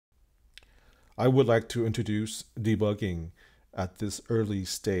I would like to introduce debugging at this early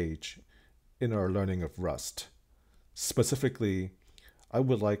stage in our learning of Rust. Specifically, I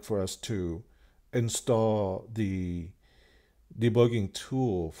would like for us to install the debugging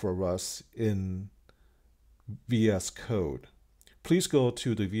tool for Rust in VS Code. Please go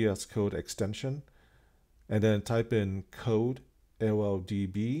to the VS Code extension and then type in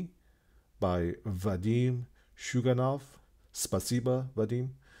CodeLLDB by Vadim Shuganov. Spasiba, Vadim.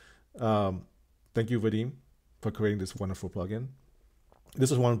 Thank you, Vadim, for creating this wonderful plugin. This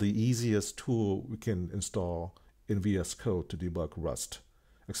is one of the easiest tools we can install in VS Code to debug Rust,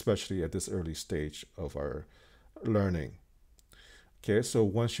 especially at this early stage of our learning. Okay, so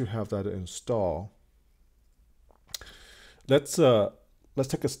once you have that installed, let's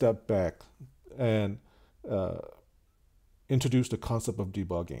take a step back and introduce the concept of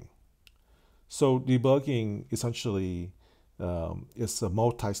debugging. So debugging essentially is a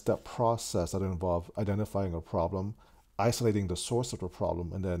multi-step process that involves identifying a problem, isolating the source of the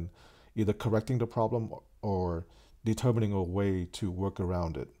problem, and then either correcting the problem or determining a way to work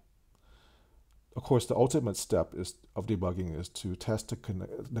around it. Of course, the ultimate step of debugging is to test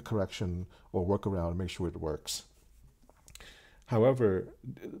the correction or workaround and make sure it works. However,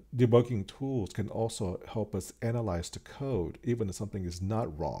 debugging tools can also help us analyze the code, even if something is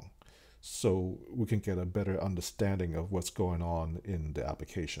not wrong, so we can get a better understanding of what's going on in the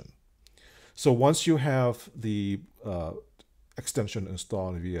application. So once you have the extension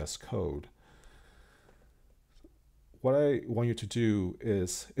installed in VS Code, what I want you to do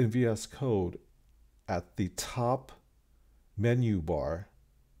is in VS Code, at the top menu bar,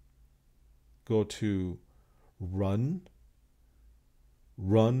 go to Run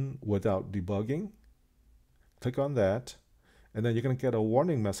without debugging. Click on that, and then you're going to get a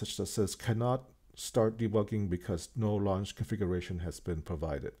warning message that says cannot start debugging because no launch configuration has been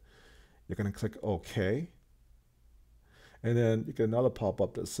provided. You're going to click OK, and then you get another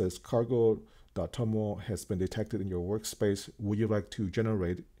pop-up that says cargo.toml has been detected in your workspace. Would you like to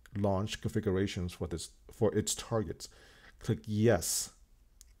generate launch configurations for its targets? Click yes.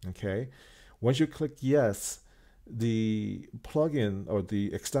 Okay. Once you click yes, the plugin or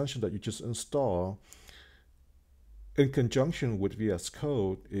the extension that you just install, in conjunction with VS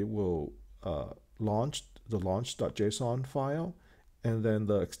Code, it will launch the launch.json file, and then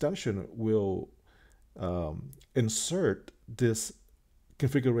the extension will insert this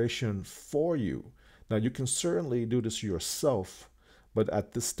configuration for you. Now, you can certainly do this yourself, but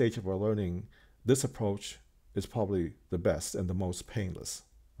at this stage of our learning, this approach is probably the best and the most painless.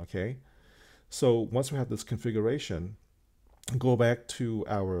 Okay? So once we have this configuration, go back to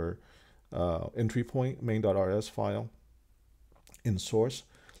our entry point main.rs file in source.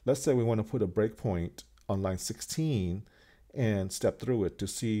 Let's say we want to put a breakpoint on line 16 and step through it to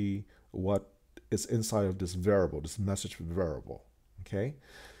see what is inside of this variable, this message variable. Okay,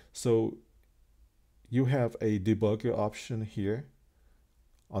 so you have a debugger option here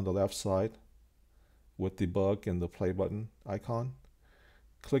on the left side with debug and the play button icon.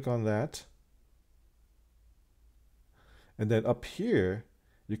 Click on that. And then up here,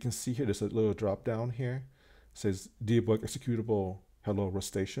 you can see here, there's a little drop down here. It says debug executable hello Rust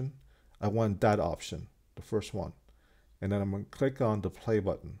station. I want that option, the first one. And then I'm going to click on the play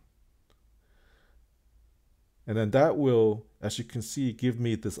button. And then that will, as you can see, give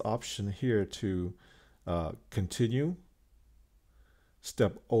me this option here to continue,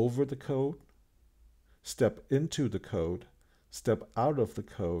 step over the code, step into the code, step out of the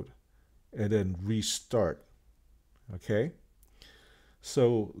code, and then restart. Okay,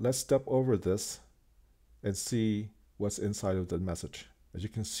 so let's step over this and see what's inside of the message. As you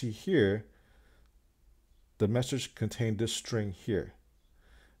can see here, the message contained this string here.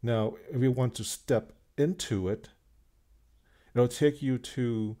 Now, if we want to step into it, it'll take you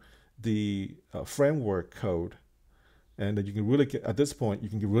to the framework code, and then you can really get, at this point, you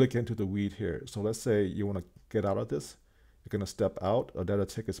can really get into the weed here. So let's say you want to get out of this. You're going to step out, or that'll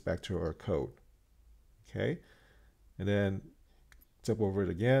take us back to our code. Okay. And then step over it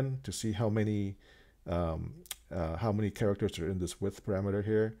again to see how many characters are in this width parameter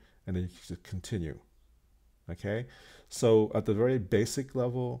here, and then you just continue. Okay, so at the very basic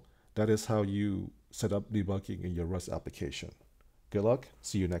level, that is how you set up debugging in your Rust application. Good luck.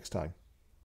 See you next time.